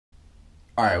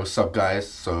Alright, what's up guys?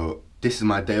 So this is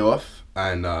my day off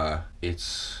and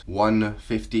it's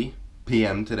 1:50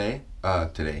 p.m. today.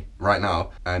 Right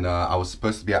now. And I was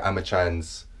supposed to be at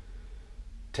Amachan's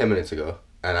 10 minutes ago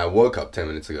and I woke up 10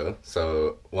 minutes ago.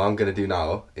 So what I'm gonna do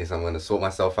now is I'm gonna sort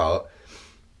myself out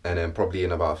and then probably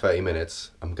in about 30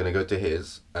 minutes I'm gonna go to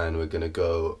his and we're gonna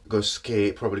go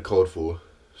skate, probably Cold Fall.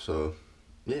 So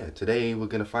yeah, today we're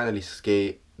gonna finally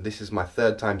skate. This is my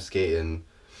third time skating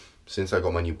since I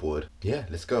got my new board. Yeah,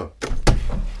 let's go.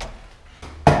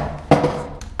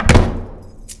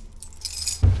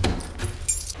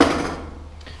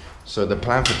 So the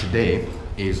plan for today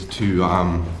is to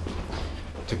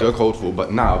go Cold Fall,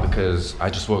 but now because I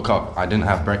just woke up, I didn't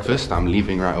have breakfast. I'm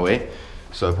leaving right away.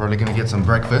 So probably gonna get some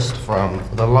breakfast from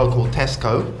the local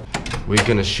Tesco. We're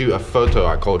gonna shoot a photo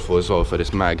at Cold Fall as well for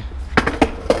this mag.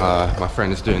 My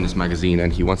friend is doing this magazine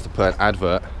and he wants to put an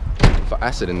advert for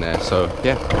acid in there, so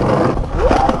yeah.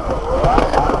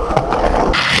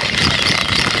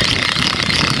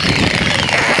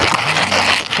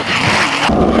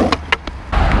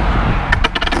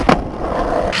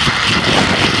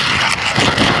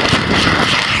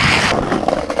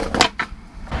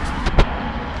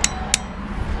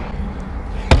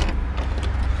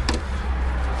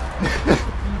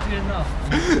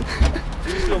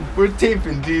 We're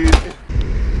taping, dude.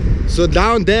 So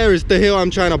down there is the hill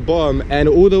I'm trying to bomb, and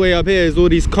all the way up here is all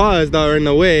these cars that are in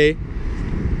the way.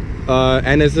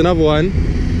 And there's another one.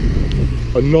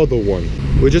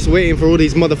 We're just waiting for all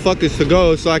these motherfuckers to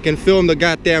go so I can film the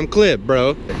goddamn clip,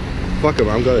 bro. Fuck them,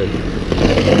 I'm going.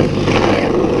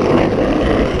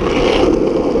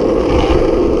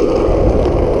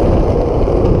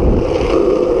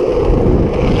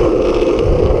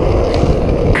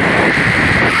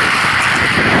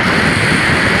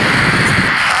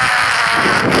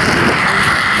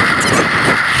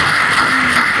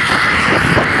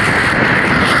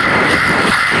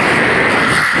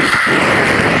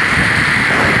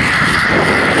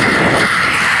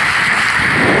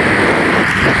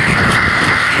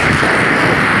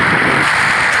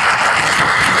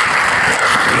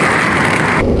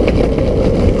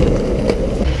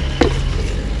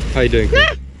 How you doing?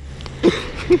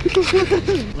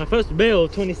 My first bail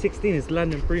of 2016 is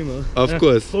landing primo. Of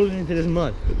course. Falling into this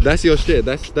mud. That's your shit.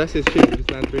 That's his shit. You just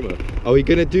land primo. Are we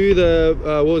gonna do the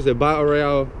what was it? Battle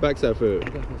Royale backside foot?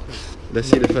 Let's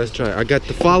see the first try. I got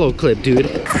the follow clip, dude.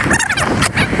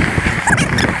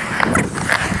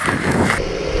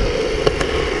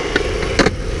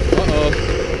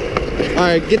 Uh-oh.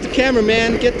 Alright, get the camera,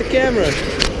 man. Get the camera.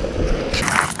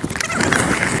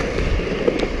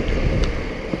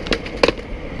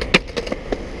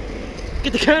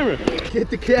 Get the camera! Get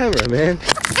the camera, man.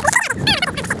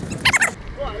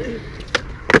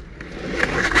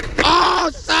 Oh,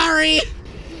 sorry!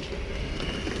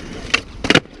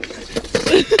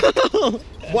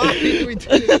 Why did we do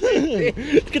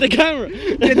this? Get the camera!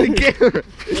 Get the camera!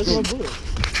 Where's my board?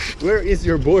 Where is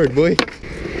your board, boy?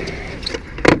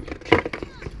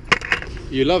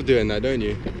 You love doing that, don't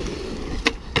you?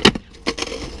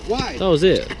 Why? That was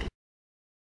it.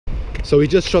 So we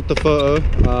just shot the photo.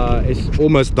 It's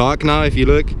almost dark now if you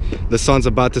look. The sun's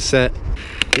about to set.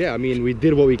 Yeah, I mean, we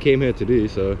did what we came here to do,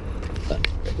 so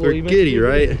we're giddy,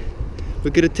 right?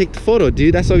 We're gonna take the photo,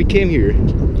 dude. That's why we came here. You're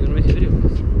gonna make a video of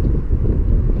this?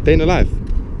 Day in the life.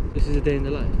 This is a day in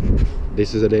the life.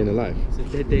 This is a day in the life. It's a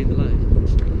dead day in the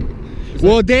life. It's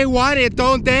Well, like, they want it,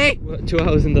 don't they? what, 2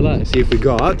 hours in the life. See, if we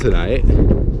go out tonight,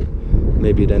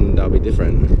 maybe then that'll be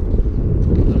different.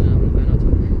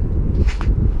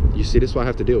 You see, this is what I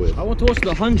have to deal with. I want to watch the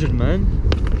 100, man.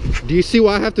 Do you see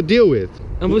what I have to deal with?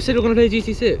 And we said we're gonna play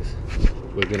GT6.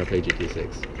 We're gonna play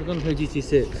GT6. We're gonna play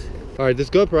GT6. Alright,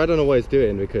 this GoPro, I don't know what it's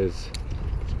doing because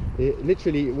it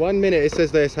literally 1 minute it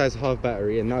says that it has half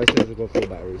battery and now it says it's got full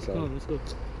battery. So, Oh, let's go.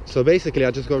 so basically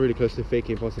I just got really close to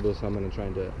faking impossible, so I'm gonna try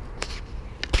and do it.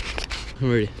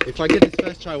 I'm ready. If I get this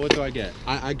first try, what do I get?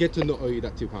 I get to not owe you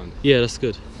that £2. Yeah, that's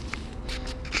good.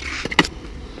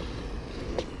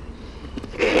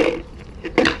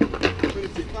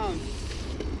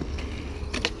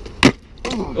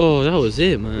 Oh, that was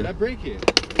it, man. Did I break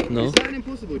it? No. Is that an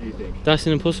impossible, do you think? That's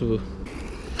an impossible.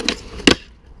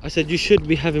 I said you should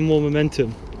be having more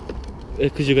momentum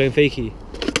because you're going fakie.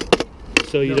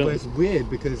 So you No, don't. but it's weird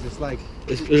because it's like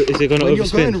Is it going to when you're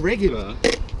overspin? going regular,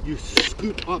 you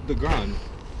scoop up the ground,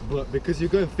 but because you're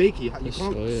going fakie, you can't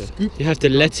scoop. You have to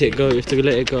let it go. You have to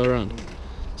let it go around.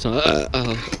 So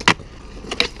I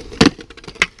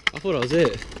thought that was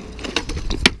it.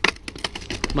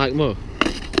 Mike Mo.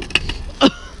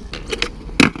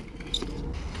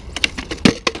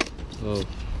 Oh.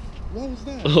 What was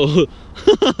that? Oh.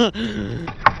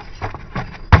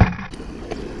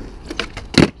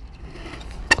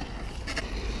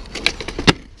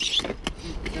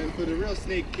 the real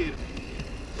snake kid.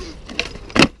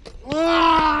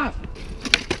 Ah!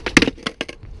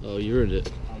 Oh, you ruined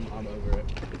it. I'm over it.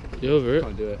 You're over it?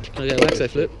 Can't do it. Can I get a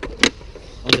backside flip?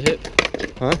 On the hip?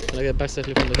 Huh? Can I get a backside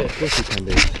flip on the hip? Of course you can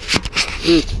do.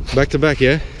 Back to back,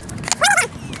 yeah?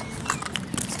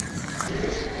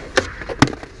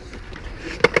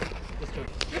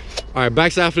 Alright,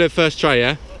 backside flip first try,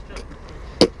 yeah?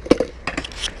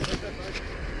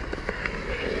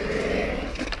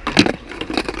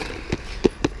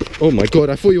 Oh my god,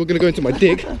 I thought you were gonna go into my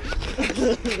dick. I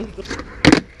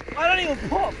don't even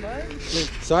pop, man.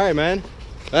 Sorry, man.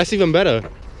 That's even better.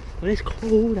 When it's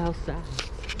cold outside.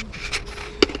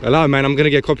 Allow, man, I'm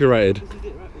gonna get copyrighted.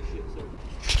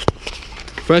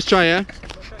 First try, yeah?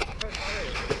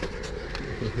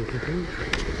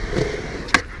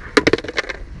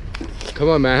 Come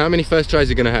on, man, how many first tries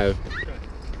are you gonna have?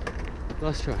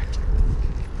 Last try.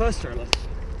 First try, last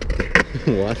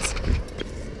What?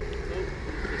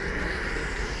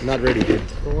 Not ready, dude.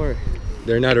 Don't worry.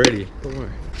 They're not ready. Don't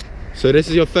worry. So this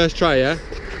is your first try, yeah?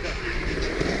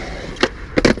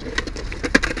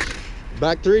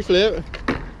 Back 3 flip.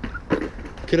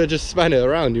 Could have just spun it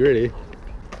around, you really.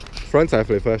 Front side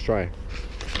flip, first try.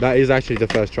 That is actually the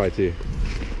first try too.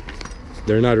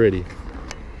 They're not ready.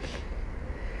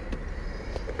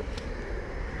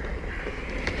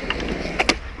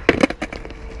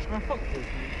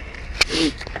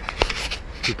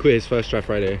 He quit his first try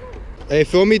Friday. Hey,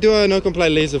 film me do a no comply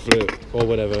laser flip or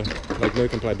whatever. Like no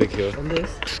comply big hill. On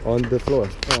this? On the floor.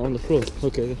 Oh, on the floor.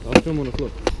 Okay, I'll film on the floor.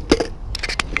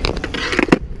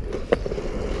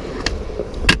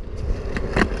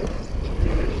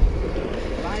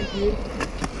 Thank you.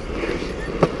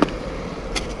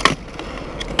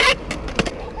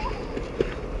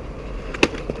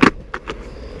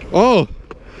 Oh,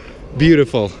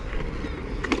 beautiful.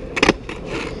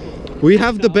 We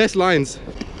have the best lines.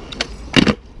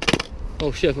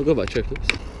 Oh shit, I forgot about triplets.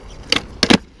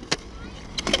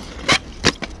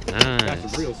 Nice.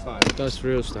 That's real style. That's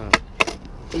real style.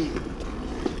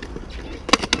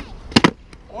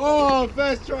 Oh,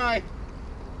 first try.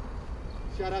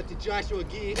 Shout out to Joshua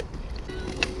Gee.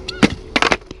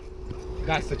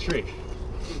 That's the trick.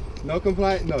 No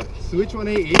comply, no. Switch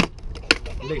 180,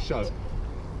 leg shove.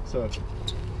 So,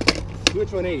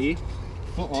 switch 180,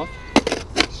 foot off,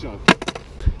 shove.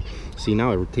 See,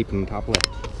 now we're taping the top left.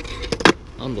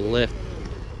 On the left.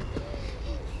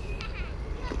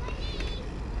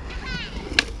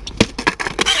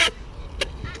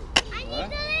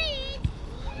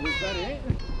 Was that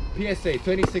it? PSA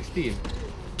 2016.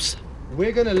 Psst.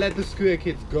 We're gonna let the scooter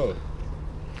kids go.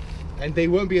 And they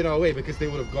won't be in our way because they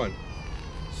would have gone.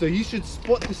 So you should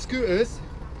spot the scooters,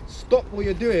 stop what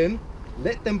you're doing,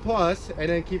 let them pass, and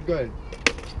then keep going.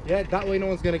 Yeah, that way no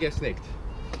one's gonna get snaked.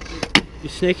 You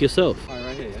snake yourself. Alright,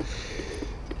 right here, yeah?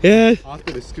 Yeah.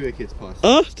 After the scooter kids pass.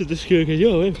 After the screw, because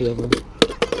you're waiting for that, man.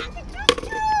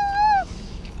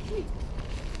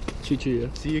 Choo choo, yeah.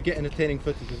 See, you get entertaining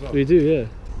footage as well. We do, yeah.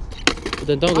 But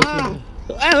then don't go too.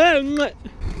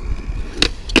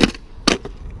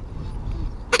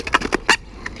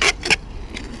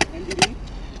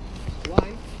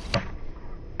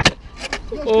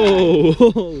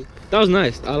 Oh, that was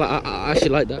nice. I actually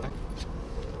like that.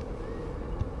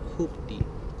 Hoopty.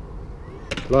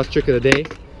 Last trick of the day,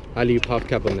 I leave half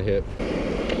cap on the hip.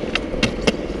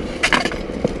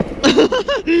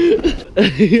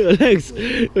 Your legs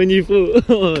when you fall.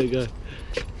 Oh my god.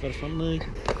 For a fun leg.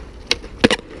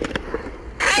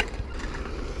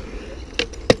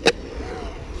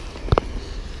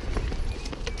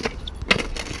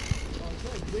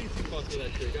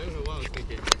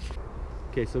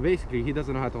 Okay, so basically he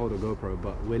doesn't know how to hold a GoPro,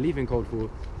 but we're leaving Cold Full.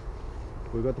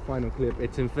 We got the final clip.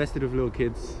 It's infested with little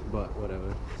kids, but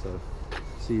whatever. So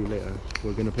see you later.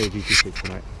 We're gonna play GT6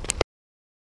 tonight.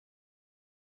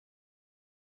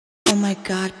 Oh my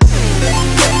god.